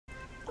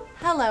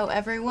Hello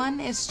everyone,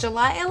 it's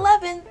July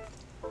 11th.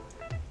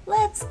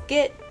 Let's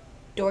get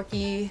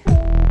dorky.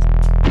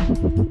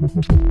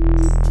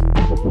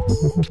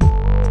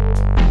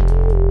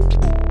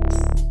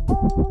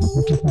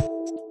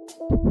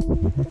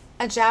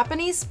 A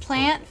Japanese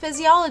plant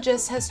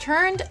physiologist has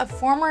turned a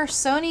former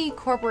Sony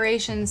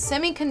Corporation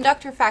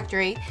semiconductor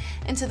factory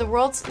into the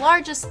world's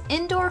largest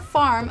indoor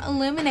farm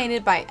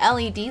illuminated by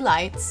LED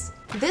lights.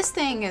 This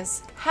thing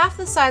is half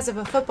the size of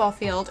a football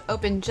field,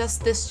 opened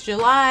just this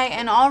July,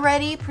 and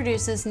already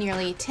produces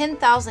nearly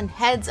 10,000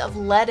 heads of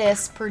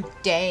lettuce per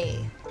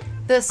day.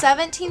 The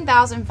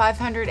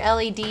 17,500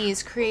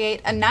 LEDs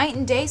create a night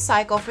and day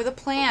cycle for the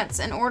plants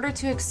in order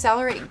to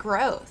accelerate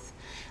growth.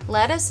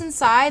 Lettuce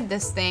inside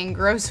this thing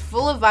grows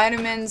full of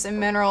vitamins and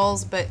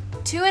minerals, but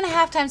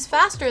 2.5 times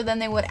faster than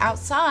they would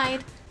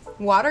outside.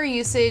 Water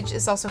usage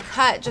is also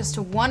cut just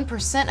to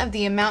 1% of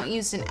the amount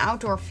used in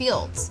outdoor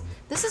fields.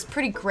 This is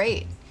pretty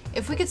great.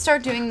 If we could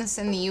start doing this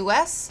in the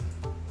US,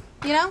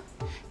 you know?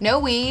 No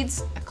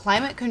weeds, a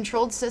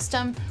climate-controlled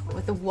system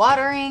with the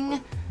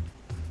watering.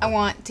 I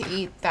want to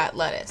eat that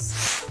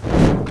lettuce.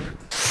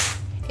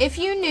 If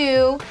you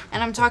knew,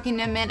 and I'm talking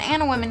to men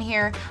and women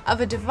here,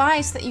 of a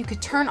device that you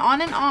could turn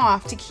on and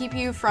off to keep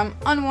you from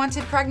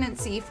unwanted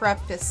pregnancy for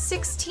up to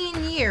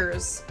 16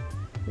 years,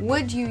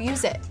 would you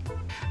use it?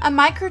 A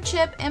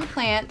microchip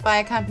implant by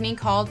a company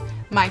called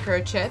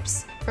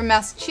Microchips from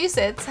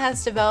Massachusetts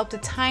has developed a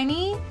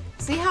tiny,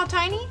 see how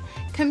tiny?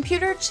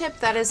 Computer chip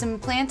that is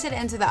implanted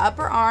into the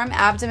upper arm,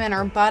 abdomen,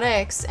 or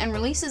buttocks and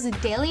releases a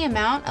daily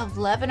amount of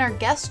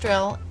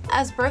Levonorgestrel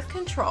as birth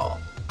control.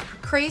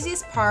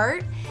 Craziest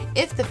part,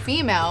 if the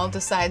female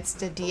decides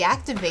to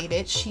deactivate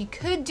it, she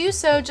could do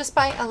so just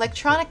by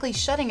electronically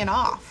shutting it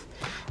off.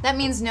 That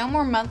means no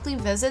more monthly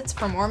visits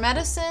for more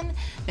medicine,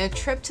 no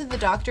trip to the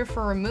doctor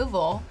for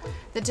removal.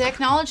 The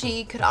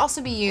technology could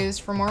also be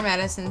used for more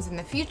medicines in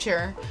the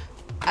future,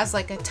 as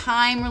like a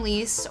time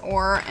release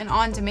or an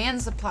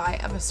on-demand supply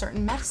of a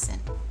certain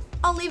medicine.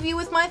 I'll leave you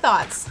with my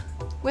thoughts.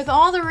 With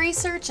all the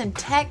research and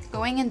tech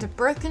going into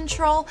birth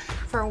control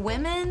for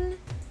women,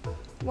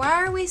 why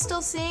are we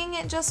still seeing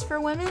it just for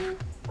women?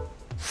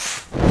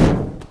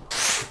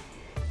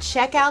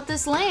 Check out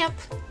this lamp.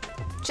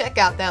 Check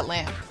out that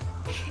lamp.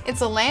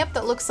 It's a lamp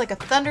that looks like a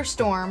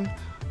thunderstorm.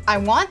 I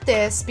want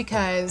this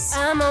because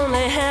I'm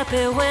only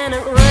happy when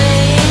it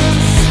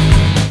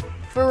rains.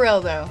 For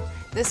real though,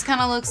 this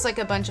kind of looks like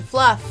a bunch of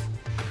fluff.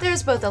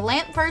 There's both a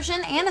lamp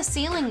version and a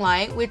ceiling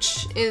light,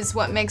 which is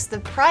what makes the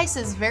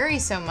prices vary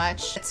so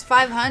much. It's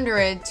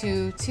 500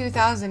 to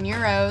 2,000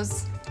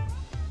 euros.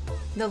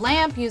 The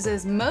lamp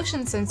uses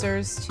motion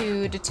sensors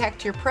to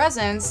detect your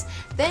presence,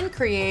 then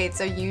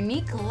creates a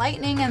unique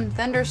lightning and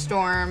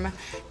thunderstorm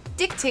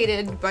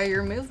dictated by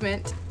your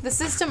movement. The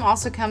system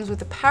also comes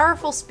with a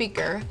powerful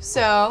speaker,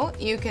 so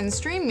you can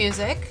stream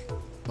music,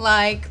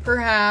 like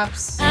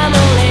perhaps I'm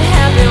only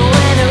happy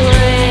when it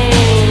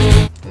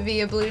rains.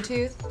 Via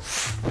Bluetooth.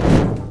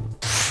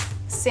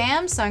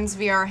 Samsung's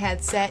VR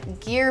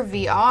headset, Gear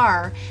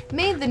VR,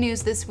 made the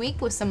news this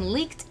week with some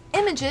leaked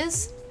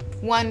images.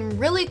 One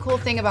really cool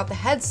thing about the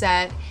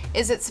headset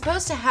is it's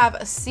supposed to have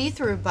a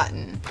see-through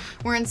button,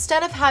 where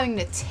instead of having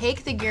to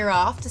take the gear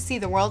off to see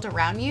the world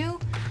around you,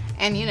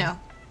 and you know,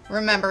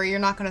 remember you're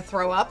not going to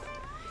throw up,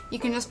 you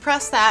can just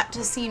press that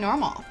to see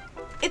normal.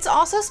 It's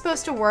also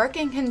supposed to work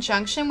in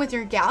conjunction with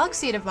your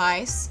Galaxy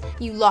device.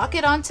 You lock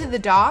it onto the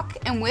dock,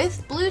 and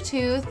with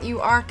Bluetooth, you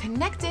are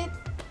connected.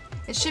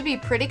 It should be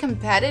pretty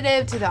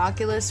competitive to the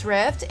Oculus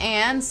Rift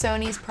and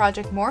Sony's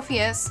Project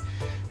Morpheus,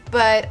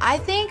 but I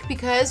think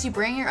because you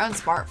bring your own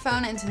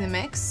smartphone into the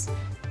mix,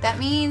 that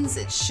means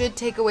it should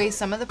take away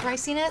some of the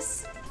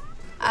priciness.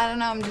 I don't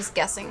know, I'm just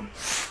guessing.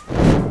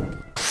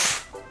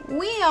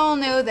 We all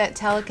know that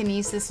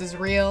telekinesis is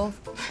real,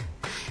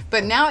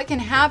 but now it can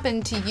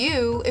happen to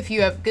you if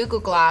you have Google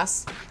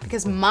Glass,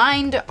 because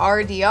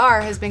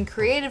MindRDR has been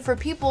created for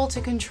people to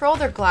control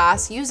their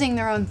glass using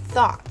their own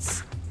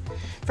thoughts.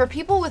 For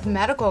people with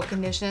medical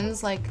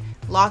conditions like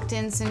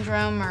locked-in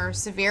syndrome or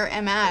severe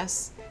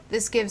MS,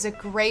 this gives a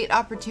great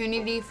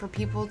opportunity for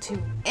people to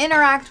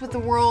interact with the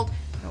world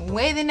in a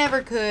way they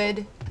never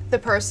could. The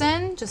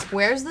person just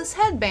wears this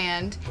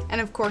headband, and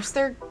of course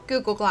their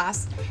Google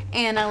Glass,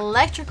 and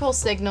electrical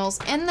signals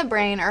in the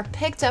brain are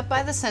picked up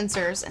by the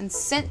sensors and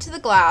sent to the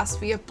glass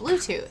via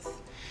Bluetooth.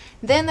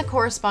 Then the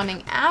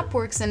corresponding app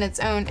works in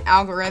its own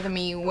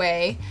algorithmy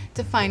way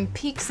to find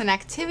peaks in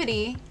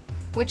activity,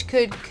 which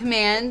could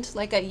command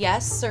like a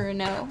yes or a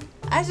no.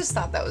 I just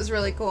thought that was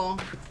really cool.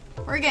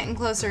 We're getting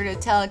closer to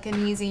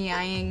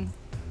telekinesis-ing.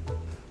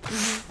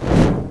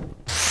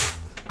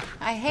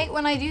 I hate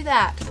when I do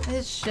that.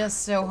 It's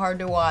just so hard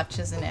to watch,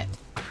 isn't it?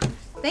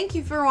 Thank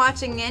you for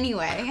watching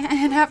anyway,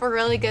 and have a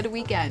really good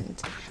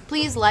weekend.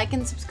 Please like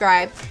and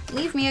subscribe.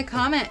 Leave me a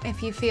comment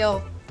if you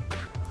feel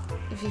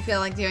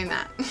like doing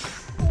that.